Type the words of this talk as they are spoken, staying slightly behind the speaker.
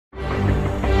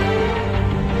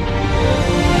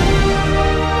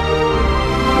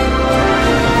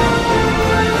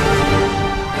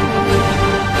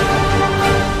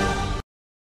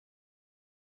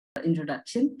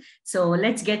introduction. So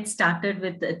let's get started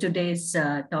with today's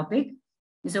topic.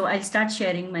 So I'll start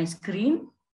sharing my screen.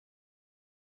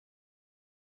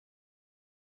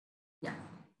 Yeah.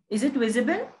 Is it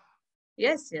visible?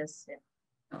 Yes, yes.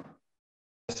 Yeah.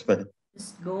 Yes,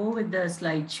 just go with the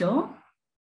slideshow.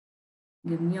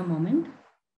 Give me a moment.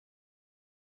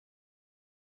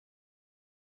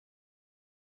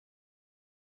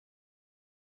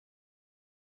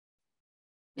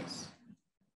 Yes.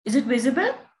 Is it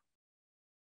visible?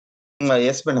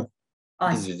 Yes, madam.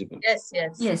 Awesome. Yes,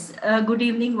 yes. Yes. Good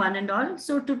evening, one and all.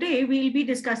 So today we'll be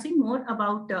discussing more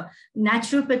about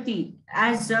naturopathy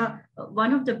as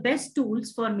one of the best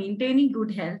tools for maintaining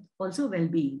good health, also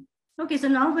well-being. Okay, so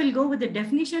now we'll go with the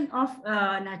definition of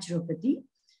naturopathy.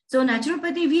 So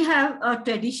naturopathy, we have a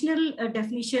traditional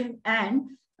definition and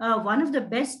one of the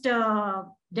best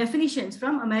definitions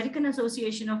from American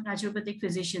Association of Naturopathic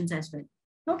Physicians as well.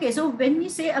 Okay, so when we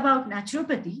say about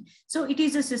naturopathy, so it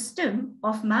is a system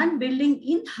of man building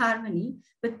in harmony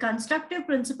with constructive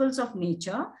principles of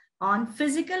nature on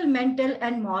physical, mental,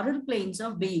 and moral planes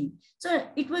of being. So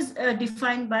it was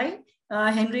defined by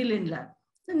Henry Lindlar.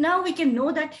 So now we can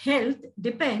know that health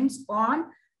depends on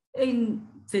in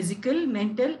physical,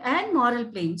 mental, and moral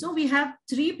planes. So we have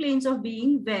 3 planes of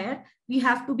being where we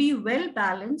have to be well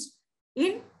balanced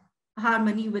in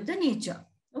harmony with the nature.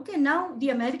 Okay, now the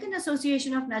American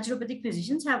Association of Naturopathic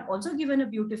Physicians have also given a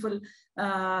beautiful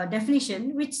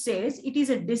definition which says it is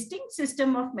a distinct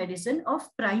system of medicine of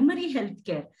primary health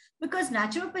care, because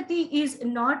naturopathy is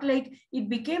not like it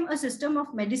became a system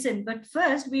of medicine, but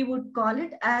first we would call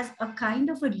it as a kind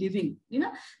of a living,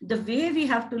 the way we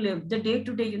have to live, the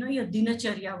day-to-day, your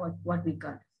dinacharya, what we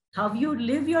call. How you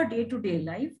live your day-to-day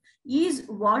life is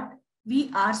what we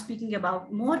are speaking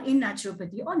about more in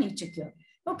naturopathy or nature cure.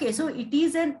 Okay, so it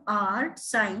is an art,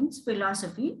 science,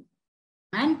 philosophy,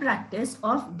 and practice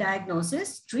of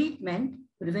diagnosis, treatment,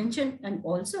 prevention, and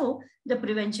also the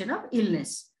prevention of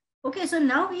illness. Okay, so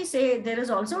now we say there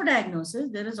is also diagnosis,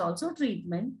 there is also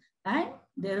treatment, and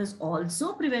there is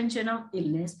also prevention of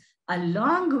illness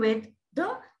along with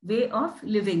the way of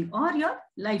living or your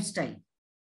lifestyle.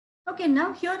 Okay,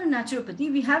 now here in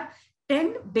naturopathy, we have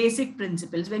 10 basic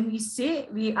principles. When we say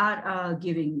we are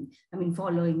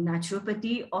following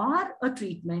naturopathy or a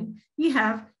treatment, we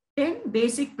have 10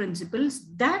 basic principles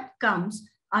that comes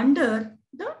under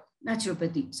the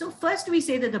naturopathy. So first we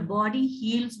say that the body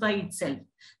heals by itself.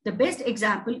 The best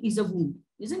example is a wound,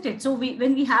 isn't it? So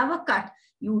when we have a cut,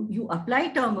 you apply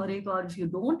turmeric, or if you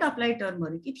don't apply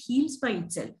turmeric, it heals by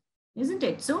itself, isn't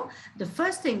it? So the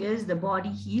first thing is the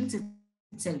body heals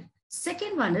itself.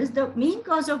 Second one is the main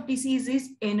cause of disease is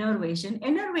enervation.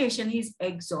 Enervation is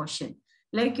exhaustion.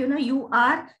 Like, you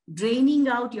are draining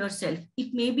out yourself.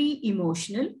 It may be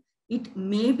emotional. It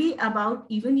may be about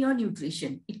even your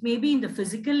nutrition. It may be in the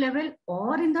physical level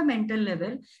or in the mental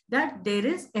level that there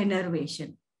is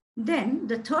enervation. Then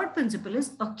the third principle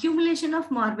is accumulation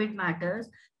of morbid matters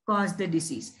cause the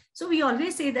disease. So we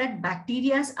always say that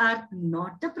bacteria are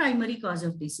not the primary cause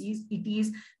of disease. It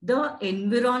is the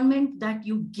environment that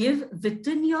you give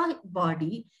within your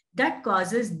body that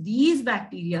causes these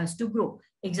bacteria to grow.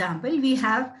 Example, we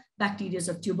have bacteria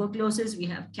of tuberculosis, we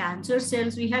have cancer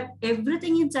cells, we have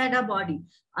everything inside our body.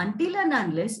 Until and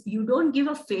unless you don't give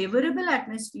a favorable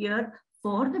atmosphere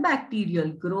for the bacterial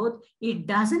growth, it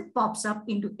doesn't pops up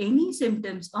into any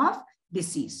symptoms of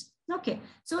disease. Okay,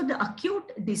 so the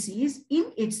acute disease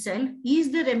in itself is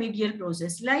the remedial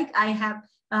process. Like I have,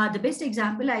 the best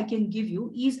example I can give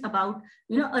you is about,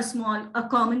 a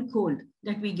common cold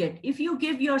that we get. If you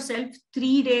give yourself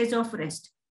 3 days of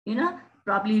rest,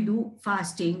 probably do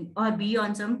fasting or be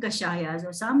on some kashayas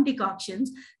or some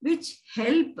decoctions which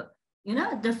help,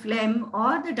 the phlegm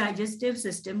or the digestive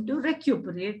system to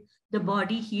recuperate, the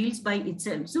body heals by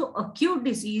itself. So acute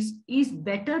disease is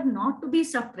better not to be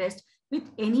suppressed with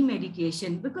any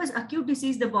medication, because acute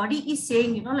disease, the body is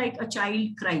saying, like a child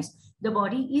cries, the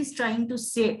body is trying to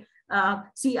say,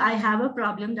 see, I have a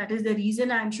problem. That is the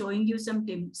reason I'm showing you some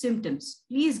symptoms.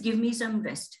 Please give me some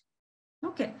rest.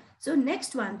 Okay. So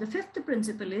next one, the fifth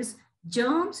principle is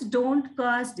germs don't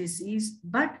cause disease,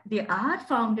 but they are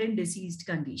found in diseased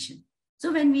condition.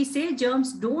 So when we say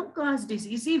germs don't cause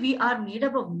disease, see, we are made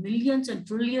up of millions and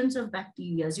trillions of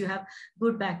bacteria. You have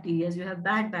good bacteria, you have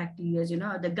bad bacteria,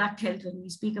 the gut health. When we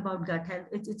speak about gut health,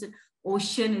 it's an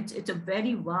ocean. It's a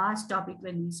very vast topic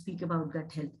when we speak about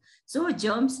gut health. So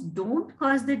germs don't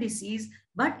cause the disease,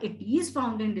 but it is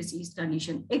found in diseased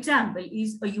condition. Example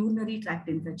is a urinary tract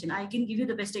infection. I can give you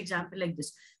the best example like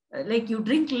this. Like you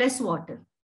drink less water.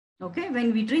 Okay,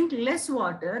 when we drink less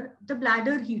water, the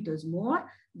bladder heat is more,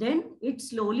 then it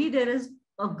slowly there is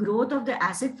a growth of the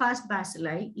acid-fast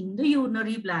bacilli in the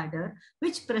urinary bladder,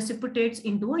 which precipitates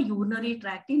into a urinary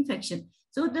tract infection.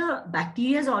 So the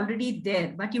bacteria is already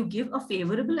there, but you give a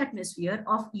favorable atmosphere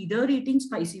of either eating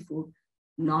spicy food,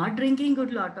 not drinking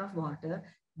good lot of water,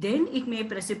 then it may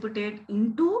precipitate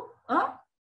into a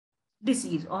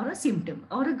disease or a symptom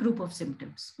or a group of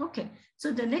symptoms. Okay.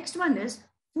 So the next one is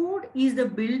food is the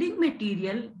building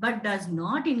material, but does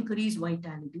not increase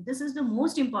vitality. This is the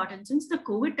most important. Since the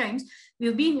COVID times,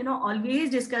 we've been, always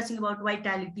discussing about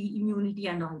vitality, immunity,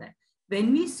 and all that.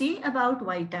 When we say about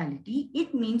vitality,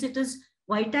 it means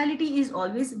vitality is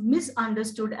always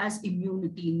misunderstood as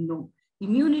immunity. No,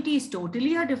 immunity is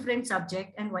totally a different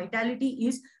subject, and vitality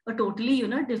is a totally,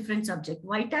 different subject.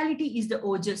 Vitality is the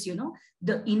ojas,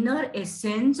 the inner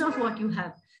essence of what you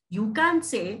have. You can't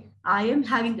say, I am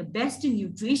having the best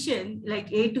nutrition,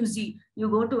 like A to Z. You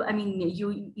go to,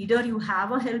 either you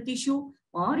have a health issue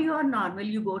or you are normal.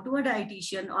 You go to a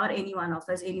dietitian or any one of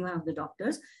us, any one of the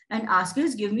doctors, and ask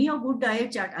us, give me a good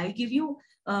diet chart. I give you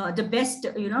the best,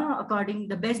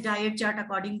 the best diet chart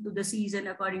according to the season,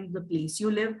 according to the place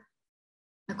you live,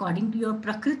 according to your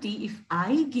prakriti. If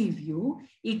I give you,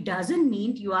 it doesn't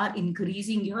mean you are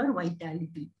increasing your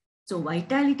vitality. So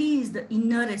vitality is the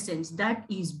inner essence that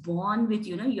is born with,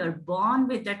 you're born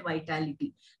with that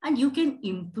vitality, and you can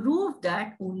improve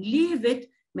that only with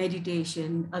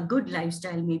meditation, a good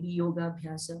lifestyle, maybe yoga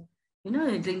abhyasa,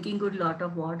 drinking good lot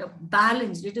of water,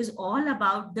 balanced. It is all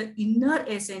about the inner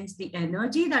essence, the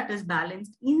energy that is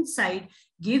balanced inside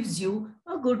gives you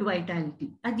a good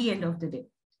vitality at the end of the day.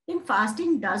 Then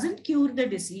fasting doesn't cure the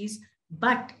disease,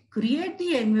 but create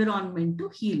the environment to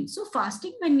heal. So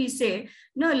fasting, when we say,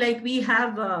 like we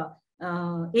have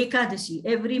Ekadashi,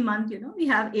 every month, we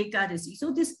have Ekadashi.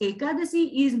 So this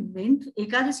Ekadashi is meant,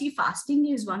 Ekadashi fasting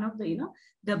is one of the,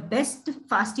 the best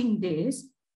fasting days,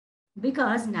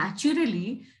 because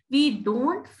naturally we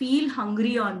don't feel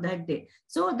hungry on that day.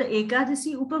 So the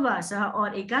Ekadasi Upavasa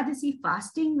or Ekadasi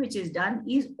fasting, which is done,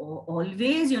 is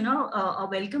always, a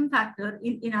welcome factor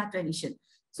in our tradition.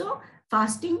 So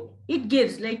fasting, it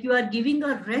gives, like you are giving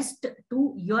a rest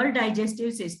to your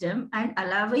digestive system and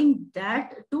allowing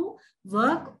that to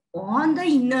work on the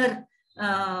inner,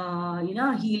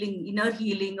 inner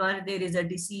healing, or there is a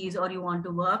disease, or you want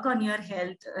to work on your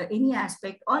health, any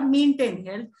aspect, or maintain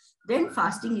health, then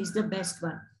fasting is the best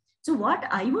one. So what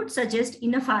I would suggest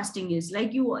in a fasting is,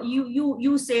 like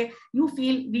you say you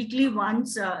feel weekly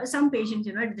once, some patients,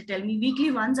 they tell me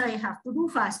weekly once I have to do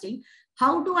fasting.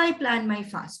 How do I plan my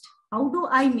fast? How do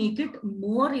I make it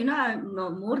more,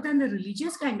 more than the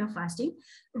religious kind of fasting?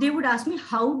 They would ask me,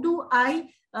 how do I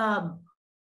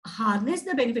harness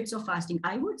the benefits of fasting?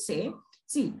 I would say,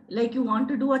 see, like you want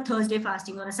to do a Thursday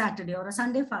fasting or a Saturday or a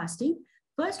Sunday fasting.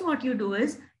 First, what you do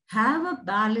is have a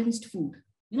balanced food.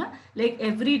 Like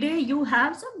every day you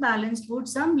have some balanced food,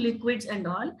 some liquids and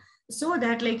all, so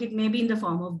that like it may be in the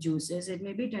form of juices, it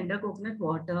may be tender coconut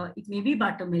water, it may be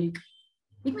buttermilk,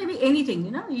 it may be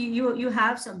anything, you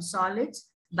have some solids,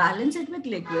 balance it with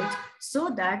liquids, so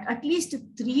that at least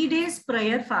 3 days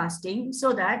prior fasting,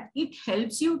 so that it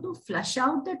helps you to flush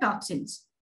out the toxins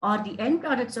or the end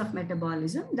products of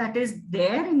metabolism that is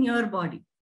there in your body.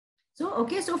 So,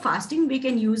 okay, so fasting, we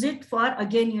can use it for,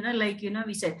 again,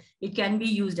 we said, it can be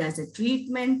used as a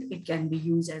treatment. It can be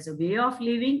used as a way of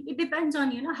living. It depends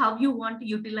on, how you want to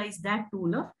utilize that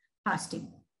tool of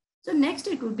fasting. So next,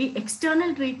 it would be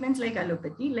external treatments like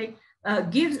allopathy, like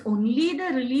gives only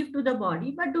the relief to the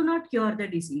body, but do not cure the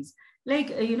disease. Like,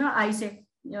 I say,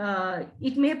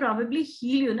 it may probably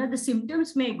heal, the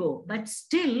symptoms may go, but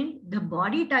still the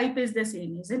body type is the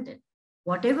same, isn't it?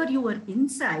 Whatever you were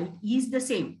inside is the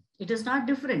same. It is not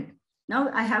different.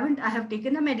 Now, I have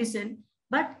taken a medicine,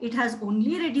 but it has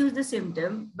only reduced the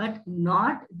symptom, but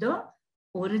not the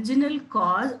original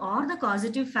cause or the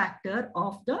causative factor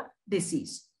of the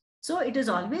disease. So it is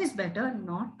always better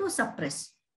not to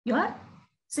suppress your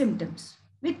symptoms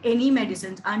with any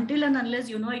medicines until and unless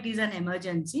it is an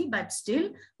emergency, but still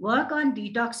work on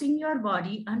detoxing your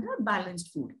body under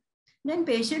balanced food. Then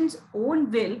patient's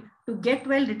own will to get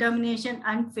well, determination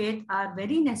and faith are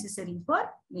very necessary for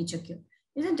nature cure,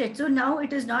 isn't it? So now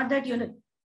it is not that,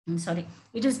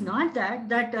 it is not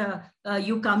that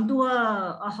you come to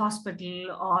a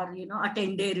hospital or, a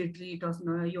 10-day retreat of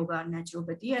yoga and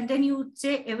naturopathy, and then you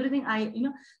say everything,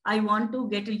 I want to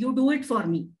get, you do it for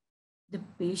me. The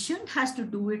patient has to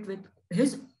do it with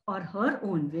his or her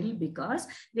own will, because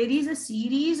there is a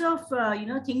series of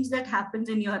things that happens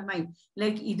in your mind.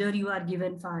 Like either you are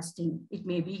given fasting, it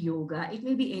may be yoga, it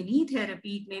may be any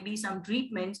therapy, it may be some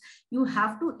treatments. You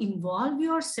have to involve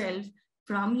yourself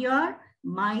from your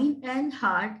mind and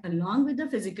heart along with the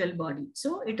physical body.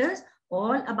 So it is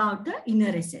all about the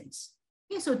inner essence.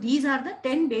 Okay, so these are the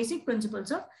 10 basic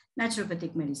principles of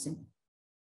naturopathic medicine.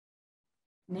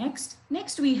 Next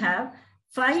we have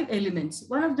 5 elements.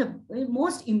 One of the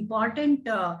most important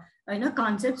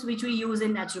concepts which we use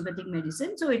in naturopathic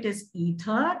medicine. So it is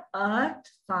ether, earth,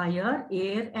 fire,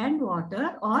 air, and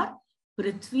water, or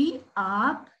Prithvi,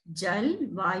 Aap, Jal,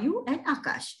 Vayu, and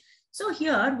Akash. So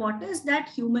here, what is that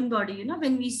human body?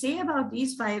 When we say about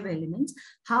these 5 elements,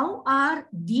 how are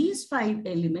these 5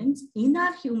 elements in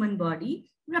our human body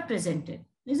represented?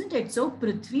 Isn't it? So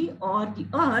Prithvi, or the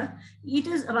earth, it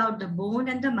is about the bone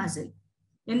and the muscle.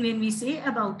 And when we say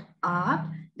about Aap,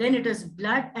 then it is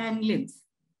blood and lymph.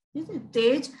 Isn't it?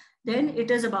 Tej, then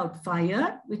it is about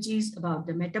fire, which is about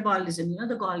the metabolism,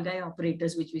 the Golgi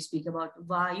operators, which we speak about.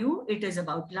 Vayu, it is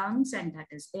about lungs, and that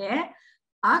is air.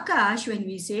 Akash, when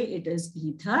we say, it is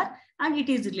ether, and it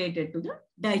is related to the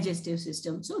digestive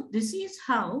system. So this is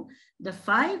how the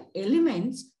 5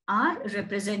 elements are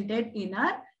represented in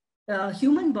our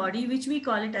human body, which we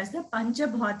call it as the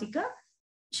Panchabhautika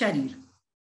Sharir.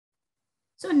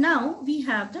 So now we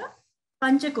have the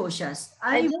Panchakoshas.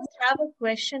 I just have a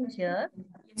question here.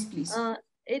 Yes, please.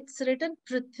 It's written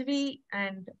Prithvi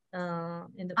and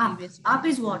in the previous. Aap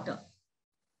is water.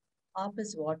 Aap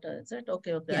is water, is it?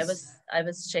 Okay. Yes. I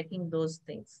was checking those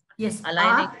things. Yes,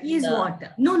 Aap is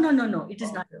water. No. It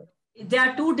is not. There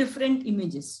are 2 different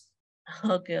images.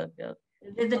 Okay.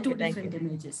 They're the 2 different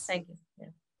images. Thank you. Yeah.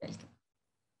 Welcome.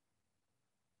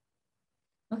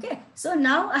 Okay, so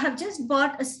now I have just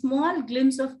brought a small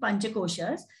glimpse of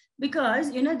Panchakoshas,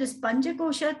 because this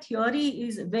Panchakosha theory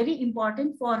is very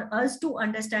important for us to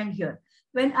understand here.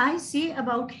 When I say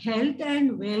about health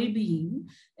and well-being,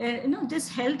 this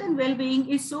health and well-being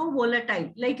is so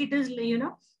volatile. Like it is,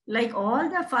 like all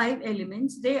the 5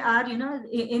 elements, they are,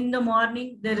 in the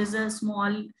morning, there is a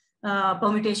small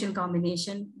permutation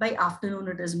combination. By afternoon,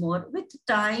 it is more. With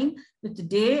time, with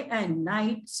day and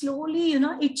night, slowly,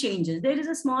 it changes. There is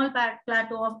a small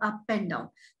plateau of up and down.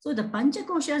 So the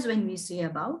Panchakoshas, when we say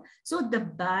about, so the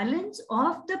balance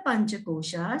of the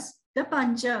Panchakoshas, the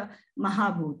Pancha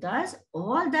Mahabhutas,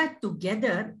 all that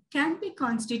together can be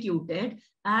constituted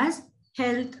as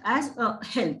health,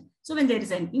 So when there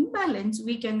is an imbalance,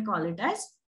 we can call it as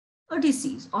a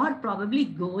disease, or probably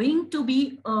going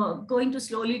to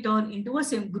slowly turn into a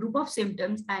group of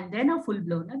symptoms and then a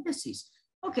full-blown disease.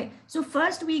 Okay, so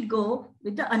first we go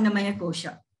with the Annamaya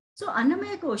Kosha. So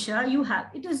Annamaya Kosha,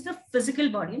 it is the physical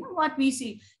body, what we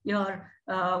see, your,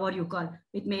 what you call,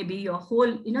 it may be your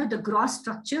whole, the gross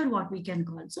structure, what we can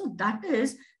call. So that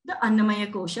is the Annamaya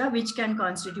Kosha, which can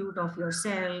constitute of your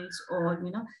cells, or,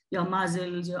 your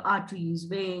muscles, your arteries,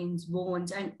 veins,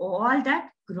 bones, and all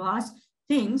that gross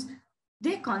things,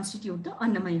 they constitute the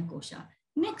Annamaya Kosha.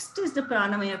 Next is the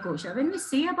Pranamaya Kosha. When we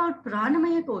say about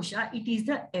Pranamaya Kosha, it is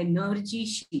the energy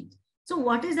sheath. So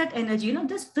what is that energy?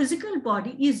 This physical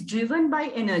body is driven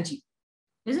by energy,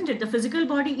 isn't it? The physical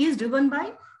body is driven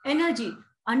by energy.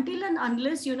 Until and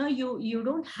unless, you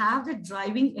don't have the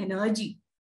driving energy.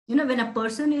 When a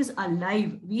person is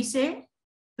alive, we say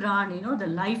pran, the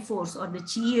life force or the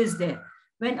chi is there.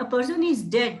 When a person is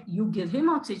dead, you give him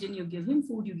oxygen, you give him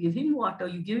food, you give him water,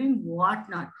 you give him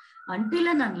whatnot. Until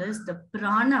and unless the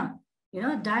prana,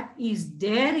 that is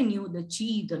there in you, the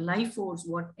chi, the life force,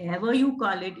 whatever you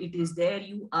call it, it is there,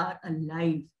 you are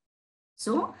alive.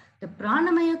 So the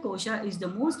Pranamaya Kosha is the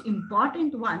most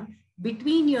important one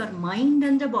between your mind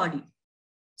and the body.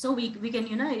 So we can,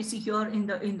 see here in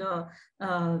the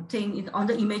thing, on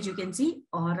the image, you can see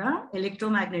aura,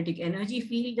 electromagnetic energy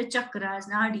field, the chakras,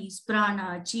 nadis,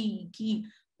 prana, chi, ki,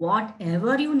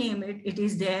 whatever you name it, it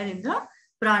is there in the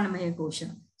Pranamaya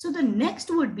Kosha. So the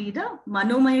next would be the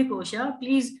Manomaya Kosha.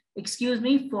 Please excuse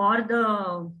me for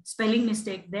the spelling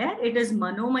mistake there. It is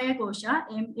Manomaya Kosha,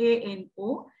 M-A-N-O-M-A-Y-A,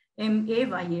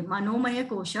 Manomaya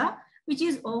Kosha, which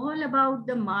is all about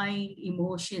the mind,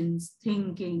 emotions,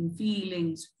 thinking,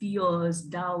 feelings, fears,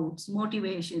 doubts,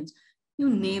 motivations. You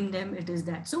name them, it is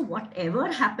that. So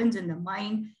whatever happens in the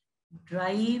mind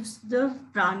drives the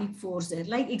pranic force there.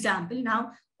 Like example,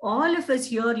 now all of us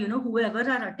here, whoever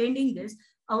are attending this,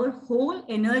 our whole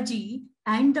energy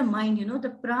and the mind, the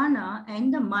prana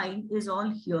and the mind is all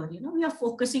here. We are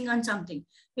focusing on something.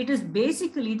 It is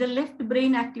basically the left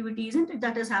brain activity, isn't it,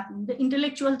 that is happening, the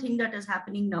intellectual thing that is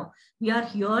happening now. We are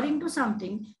hearing to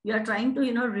something, we are trying to,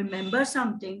 remember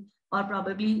something, or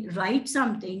probably write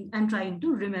something and trying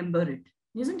to remember it,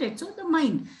 isn't it? So the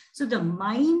mind. So the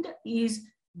mind is,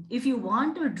 if you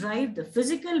want to drive the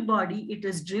physical body, it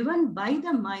is driven by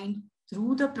the mind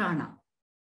through the prana.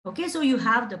 Okay, so you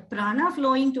have the prana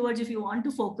flowing towards, if you want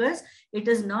to focus, it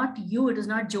is not you, it is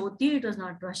not Jyoti, it is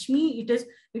not Rashmi, it is,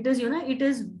 it is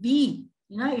we,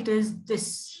 it is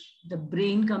this. The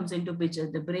brain comes into picture.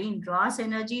 The brain draws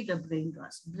energy, the brain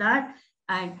draws blood,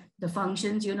 and the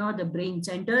functions, the brain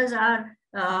centers are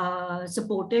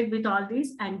supported with all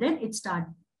these, and then it starts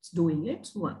doing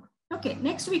its work. Okay,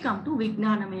 next we come to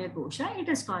Vijnanamaya Kosha. It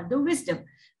is called the wisdom.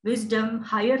 Wisdom,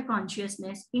 higher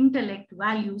consciousness, intellect,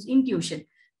 values, intuition.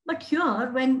 But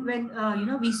here, when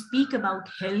we speak about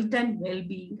health and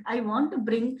well-being, I want to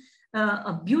bring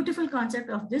a beautiful concept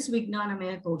of this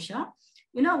Vijnanamaya Kosha.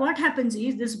 What happens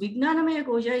is this Vijnanamaya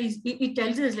Kosha is, it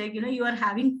tells us like, you are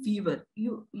having fever.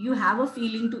 You have a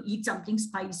feeling to eat something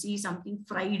spicy, something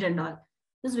fried and all.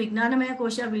 This Vijnanamaya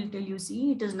Kosha will tell you,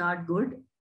 see, it is not good.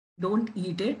 Don't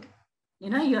eat it.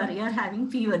 You are having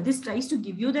fever. This tries to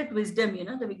give you that wisdom.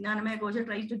 The Vijnanamaya Kosha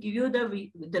tries to give you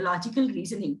the logical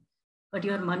reasoning. But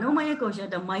your Manomaya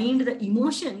Kosha, the mind, the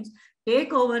emotions,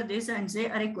 take over this and say,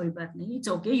 Arey, koi baat nahi, it's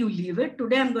okay, you leave it.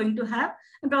 Today I'm going to have,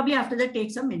 and probably after that take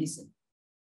some medicine.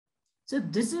 So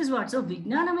this is what, so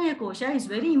Vijnanamaya Kosha is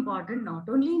very important, not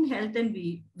only in health and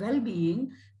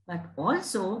well-being, but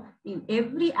also in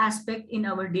every aspect in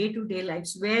our day-to-day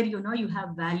lives where, you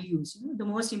have values. The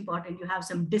most important, you have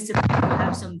some discipline, you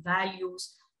have some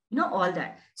values, all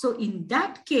that. So in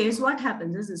that case, what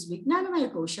happens is this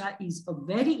Vijnanamaya Kosha is a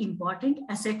very important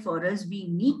asset for us. We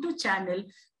need to channel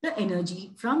the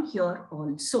energy from here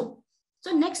also.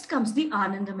 So next comes the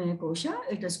Anandamaya Kosha.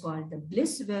 It is called the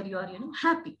bliss, where you are,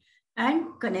 happy,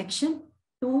 and connection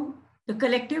to the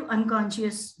collective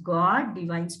unconscious God,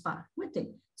 divine spark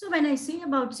within. So when I say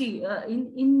about,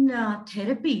 in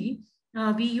therapy,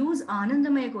 we use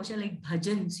Anandamaya Kosha like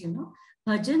bhajans,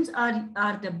 Bhajans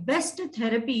are the best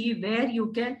therapy where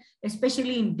you can,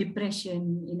 especially in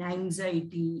depression, in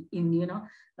anxiety, in,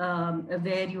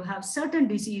 where you have certain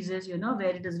diseases,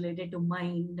 where it is related to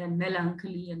mind and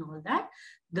melancholy and all that.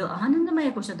 The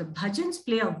Anandamaya Kosha, the bhajans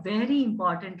play a very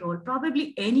important role.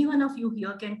 Probably any one of you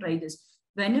here can try this.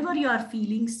 Whenever you are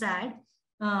feeling sad,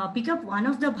 pick up one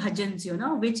of the bhajans,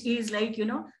 which is like,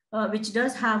 which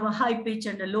does have a high pitch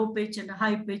and a low pitch and a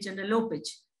high pitch and a low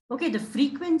pitch. Okay, the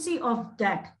frequency of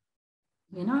that,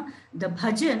 the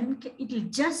bhajan, it will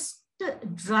just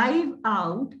drive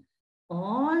out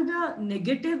all the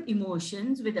negative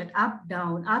emotions with that up,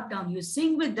 down, up, down. You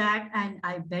sing with that, and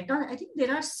I bet on, I think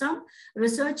there are some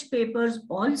research papers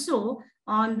also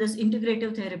on this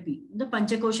integrative therapy, the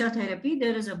Panchakosha therapy.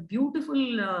 There is a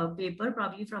beautiful paper,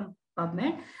 probably from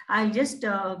PubMed. I'll just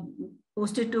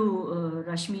post it to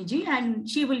Rashmi ji, and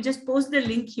she will just post the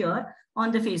link here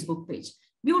on the Facebook page.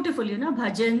 Beautiful,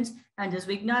 bhajans and this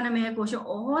Vijnanamaya Kosha,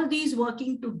 all these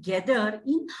working together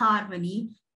in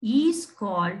harmony is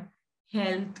called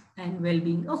health and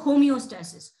well-being, a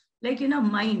homeostasis. Like,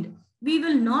 mind, we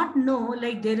will not know,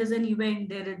 like there is an event,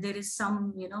 there is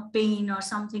some, pain or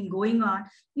something going on.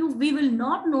 We will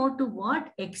not know to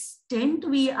what extent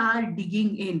we are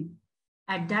digging in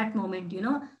at that moment.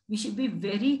 We should be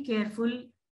very careful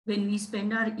when we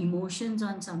spend our emotions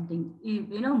on something.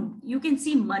 You can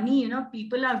see money,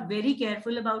 people are very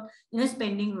careful about,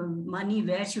 spending money.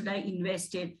 Where should I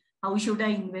invest it? How should I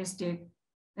invest it?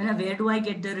 And where do I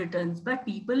get the returns? But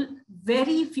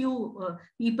very few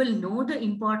people know the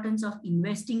importance of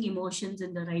investing emotions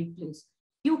in the right place.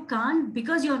 You can't,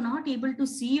 because you're not able to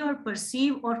see or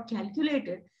perceive or calculate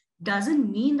it,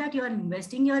 doesn't mean that you're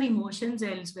investing your emotions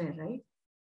elsewhere, right?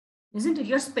 Isn't it?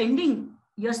 You're spending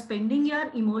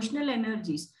your emotional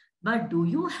energies. But do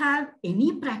you have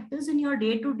any practice in your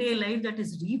day-to-day life that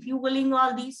is refueling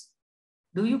all these?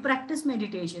 Do you practice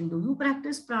meditation? Do you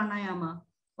practice pranayama?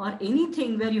 Or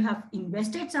anything where you have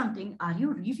invested something? Are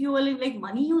you refueling, like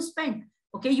money you spend?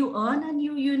 Okay, you earn and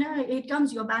it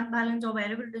comes, your bank balance or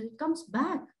wherever it is, it comes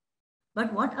back.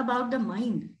 But what about the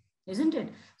mind? Isn't it?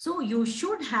 So you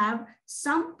should have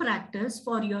some practice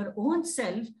for your own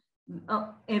self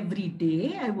every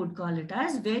day, I would call it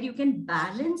as, where you can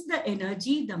balance the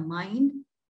energy, the mind,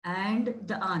 and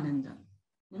the ananda.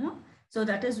 So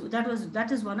that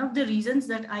is one of the reasons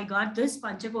that I got this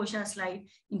Panchakosha slide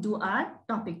into our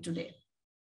topic today.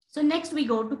 So next we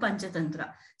go to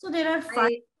Panchatantra. So there are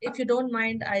five. If you don't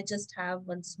mind, I just have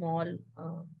one small,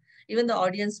 even the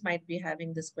audience might be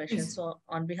having this question. Please. So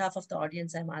on behalf of the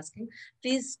audience, I'm asking,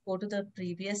 please go to the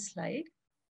previous slide.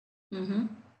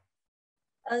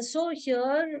 So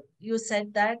here you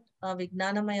said that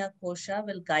Vijnanamaya Kosha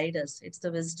will guide us. It's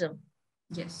the wisdom.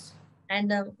 Yes. And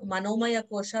Manomaya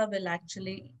Kosha will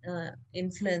actually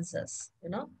influence us,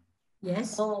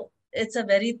 Yes. So it's a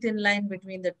very thin line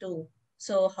between the two.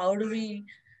 So how do we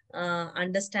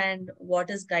understand what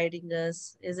is guiding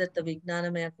us? Is it the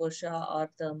Vijnanamaya Kosha or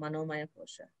the Manomaya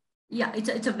Kosha? Yeah,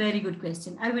 it's a very good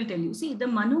question. I will tell you. See, the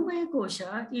Manomaya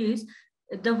Kosha is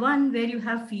the one where you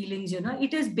have feelings,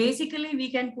 it is basically, we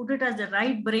can put it as the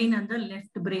right brain and the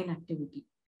left brain activity,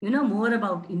 more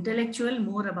about intellectual,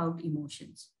 more about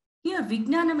emotions. Here,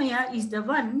 Vijnanamaya is the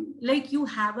one, like you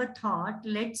have a thought,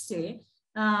 let's say,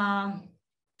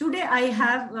 today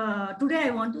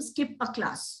I want to skip a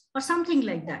class or something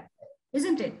like that,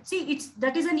 isn't it? See,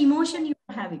 that is an emotion you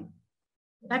are having.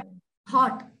 That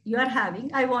thought you are having,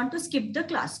 I want to skip the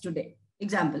class today.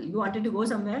 Example, you wanted to go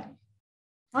somewhere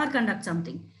or conduct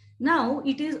something. Now,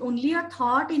 it is only a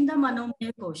thought in the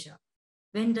Manomaya Kosha.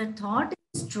 When the thought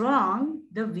is strong,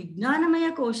 the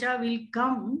Vijnanamaya Kosha will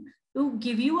come to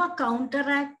give you a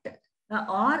counteract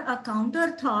or a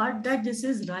counter thought that this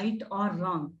is right or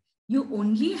wrong. You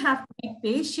only have to be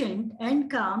patient and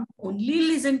calm, only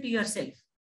listen to yourself.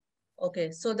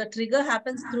 Okay, so the trigger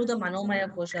happens through the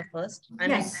Manomaya Kosha first. I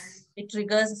mean, it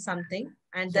triggers something,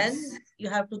 and then you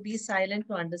have to be silent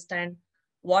to understand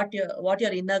what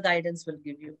your inner guidance will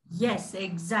give you. Yes,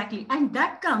 exactly. And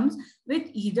that comes with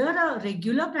either a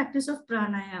regular practice of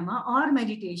pranayama or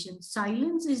meditation.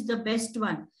 Silence is the best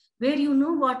one, where you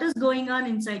know what is going on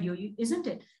inside you, isn't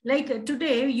it? Like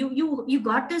today, you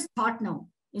got this thought now,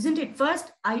 isn't it?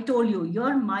 First, I told you,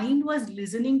 your mind was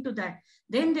listening to that.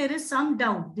 Then there is some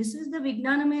doubt. This is the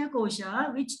Vijnanamaya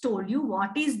Kosha, which told you,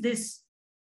 what is this?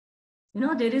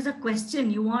 There is a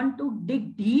question. You want to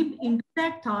dig deep into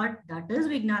that thought. That is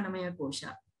Vijnanamaya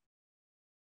Kosha,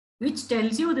 which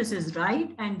tells you this is right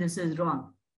and this is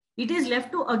wrong. It is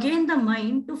left to again the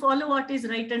mind to follow what is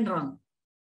right and wrong.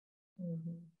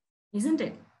 Isn't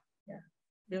it? Yeah.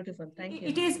 Beautiful. Thank you.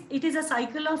 It is a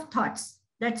cycle of thoughts.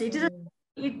 That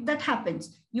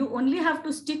happens. You only have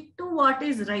to stick to what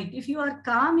is right. If you are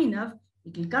calm enough,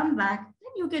 it will come back.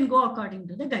 Then you can go according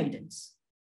to the guidance.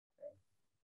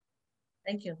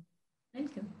 Thank you.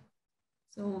 Welcome.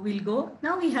 So we'll go.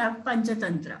 Now we have Pancha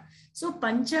Tantra. So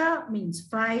Pancha means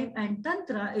 5 and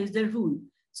Tantra is the rule.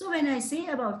 So when I say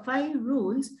about 5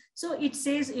 rules, so it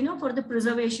says, for the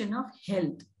preservation of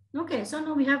health. Okay, so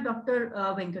now we have Dr.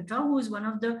 Venkatrao, who is one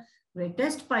of the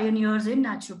greatest pioneers in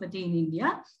naturopathy in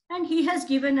India. And he has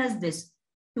given us this: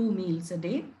 2 meals a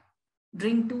day,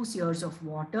 drink 2 seers of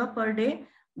water per day,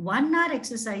 1 hour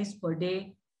exercise per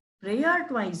day, prayer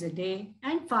twice a day,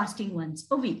 and fasting once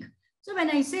a week. So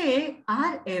when I say,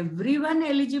 are everyone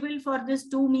eligible for this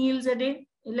 2 meals a day?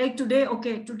 Like today,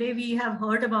 okay, today we have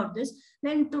heard about this.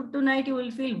 Then tonight you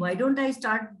will feel, why don't I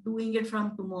start doing it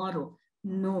from tomorrow?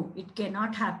 No, it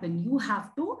cannot happen. You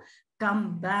have to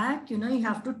come back, you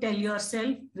have to tell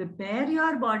yourself, prepare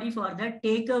your body for that,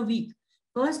 take a week.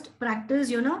 First practice,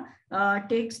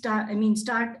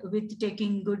 start with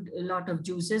taking a lot of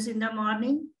juices in the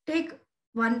morning. Take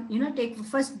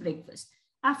first breakfast.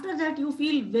 After that, you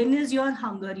feel, when is your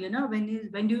hunger,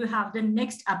 when do you have the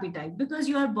next appetite? Because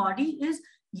your body is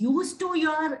used to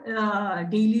your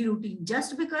daily routine.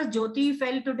 Just because Jyoti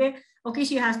felt today, okay,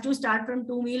 she has to start from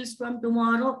 2 meals from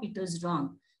tomorrow, it is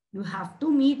wrong. You have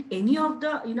to meet any of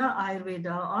the,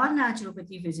 Ayurveda or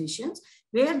naturopathy physicians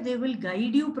where they will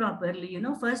guide you properly.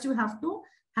 First you have to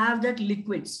have that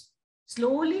liquids.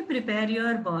 Slowly prepare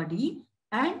your body.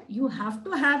 And you have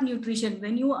to have nutrition.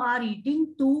 When you are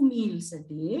eating 2 meals a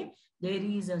day, there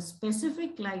is a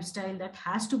specific lifestyle that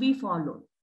has to be followed.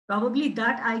 Probably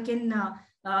that I can,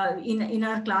 in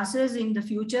our classes in the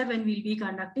future, when we'll be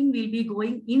conducting, we'll be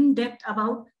going in depth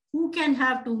about who can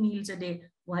have 2 meals a day.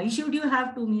 Why should you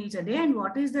have 2 meals a day? And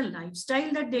what is the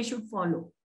lifestyle that they should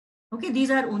follow? Okay,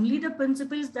 these are only the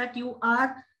principles that you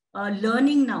are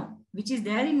learning now, which is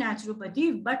there in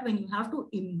naturopathy. But when you have to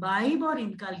imbibe or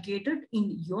inculcate it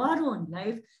in your own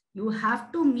life, you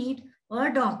have to meet a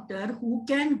doctor who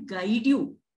can guide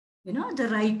you, the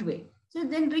right way. So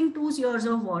then drink 2 seers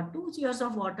of water, 2 seers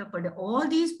of water per day. All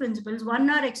these principles, 1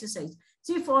 hour exercise.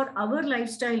 See, for our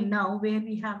lifestyle now, where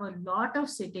we have a lot of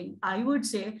sitting, I would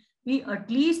say we at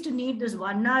least need this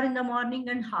 1 hour in the morning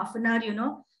and half an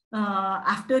hour,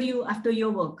 after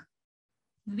your work.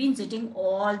 You've been sitting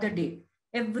all the day.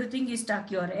 Everything is stuck,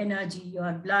 your energy,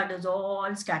 your blood is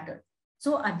all scattered.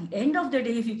 So at the end of the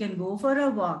day, if you can go for a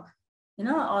walk,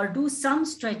 or do some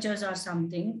stretches or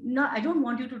something. No, I don't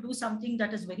want you to do something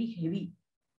that is very heavy,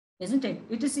 isn't it?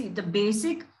 It is the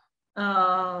basic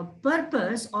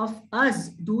purpose of us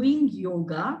doing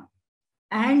yoga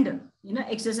and,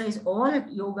 exercise, all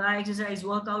yoga, exercise,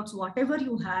 workouts,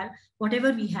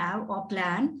 whatever we have or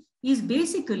plan, is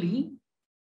basically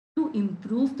to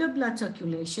improve the blood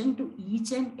circulation to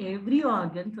each and every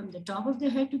organ from the top of the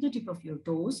head to the tip of your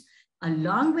toes.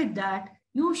 Along with that,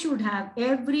 You should have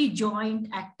every joint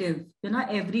active.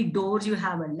 Every doors you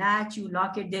have a latch, you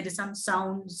lock it, there is some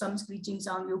sound, some screeching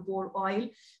sound, you pour oil.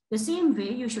 The same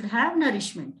way you should have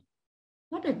nourishment.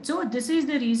 Got it? So this is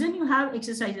the reason you have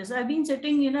exercises. I've been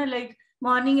sitting, like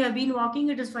morning, I've been walking,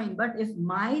 it is fine. But if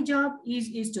my job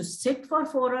is to sit for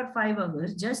 4 or 5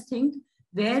 hours, just think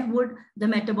where would the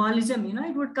metabolism,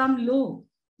 it would come low,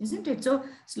 isn't it? So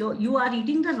slow, you are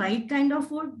eating the right kind of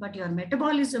food, but your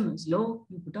metabolism is low,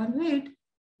 you put on weight,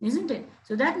 isn't it?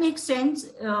 So that makes sense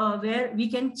where we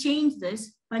can change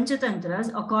this Panchatantras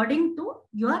according to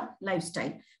your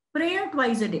lifestyle. Prayer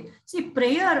twice a day. See,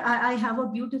 prayer, I have a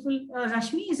beautiful,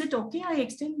 Rashmi, is it okay I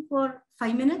extend for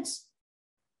 5 minutes?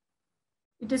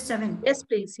 It is 7. Yes,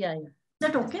 please. Yeah. Is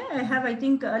that okay? I have, I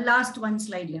think, last one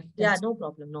slide left. That's no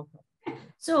problem. No problem.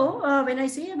 So when I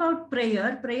say about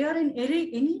prayer in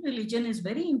any religion is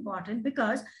very important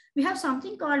because we have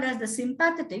something called as the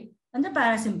sympathetic and the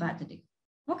parasympathetic.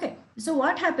 Okay, so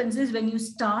what happens is when you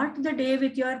start the day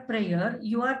with your prayer,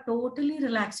 you are totally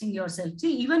relaxing yourself.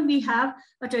 See, even we have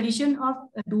a tradition of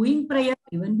doing prayer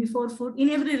even before food in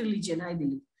every religion, I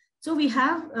believe. So we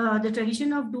have the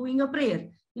tradition of doing a prayer.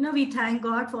 We thank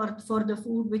God for the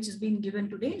food which has been given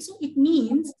today. So it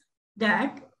means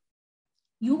that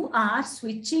you are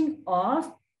switching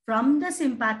off from the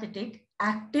sympathetic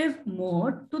active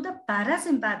mode to the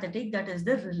parasympathetic, that is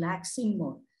the relaxing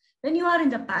mode. When you are in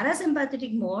the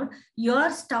parasympathetic mode, your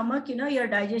stomach, your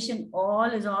digestion,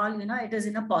 it is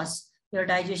in a pause. Your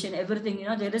digestion, everything,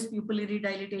 there is pupillary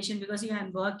dilatation because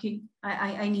I'm working.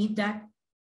 I need that,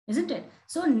 isn't it?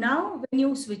 So now when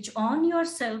you switch on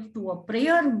yourself to a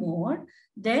prayer mode,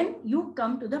 then you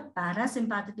come to the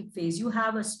parasympathetic phase. You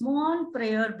have a small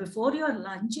prayer before your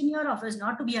lunch in your office,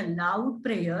 not to be a loud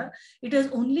prayer. It is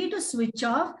only to switch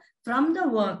off from the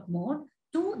work mode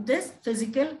to this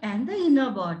physical and the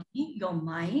inner body, your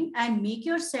mind, and make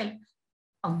yourself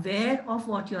aware of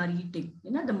what you are eating,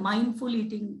 the mindful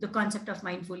eating, the concept of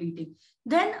mindful eating.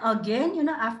 Then again,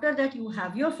 after that you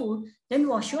have your food, then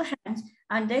wash your hands,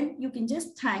 and then you can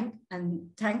just thank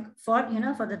for,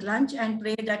 for the lunch and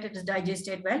pray that it is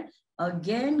digested well.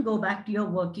 Again, go back to your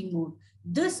working mode.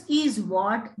 This is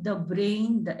what the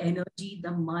brain, the energy,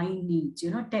 the mind needs,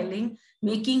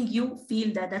 making you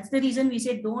feel that. That's the reason we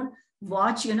say don't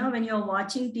watch, when you're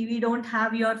watching TV, don't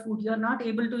have your food. You're not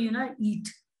able to, eat.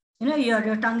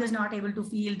 Your tongue is not able to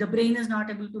feel, the brain is not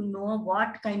able to know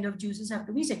what kind of juices have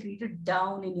to be secreted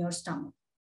down in your stomach.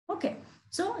 Okay.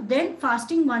 So then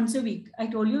fasting once a week. I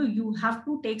told you, you have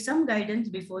to take some guidance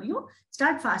before you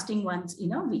start fasting once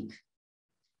in a week.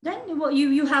 Then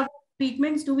you have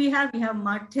treatments. We have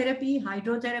mud therapy,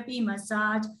 hydrotherapy,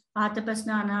 massage,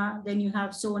 Atapasnana. Then you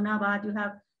have sauna bath, you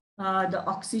have the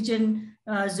oxygen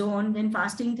zone, then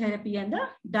fasting therapy and the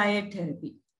diet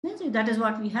therapy. So that is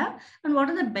what we have. And what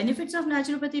are the benefits of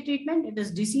naturopathy treatment? It is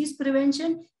disease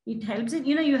prevention. It helps it,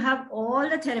 you have all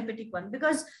the therapeutic one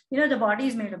because, the body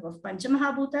is made up of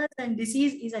Panchamahabhutas and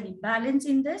disease is an imbalance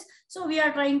in this. So we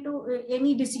are trying to,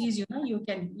 any disease, you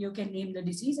can name the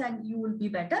disease and you will be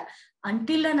better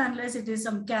until and unless it is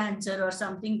some cancer or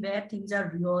something where things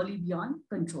are really beyond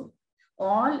control.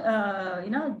 All,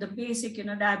 the basic,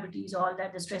 diabetes, all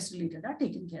that, the stress related are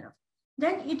taken care of.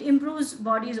 Then it improves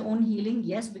body's own healing.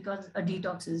 Yes, because a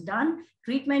detox is done,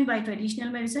 treatment by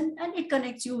traditional medicine, and it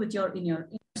connects you with your inner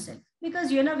self. Because,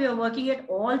 we are working at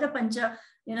all the pancha,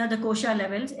 the kosha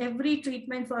levels, every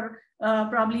treatment for,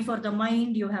 probably for the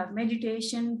mind, you have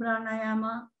meditation,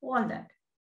 pranayama, all that.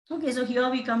 Okay, so here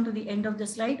we come to the end of the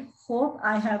slide. Hope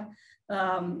I have,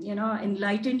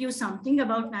 enlightened you something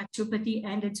about naturopathy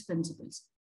and its principles.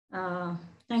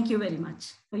 Thank you very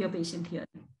much for your patient hearing.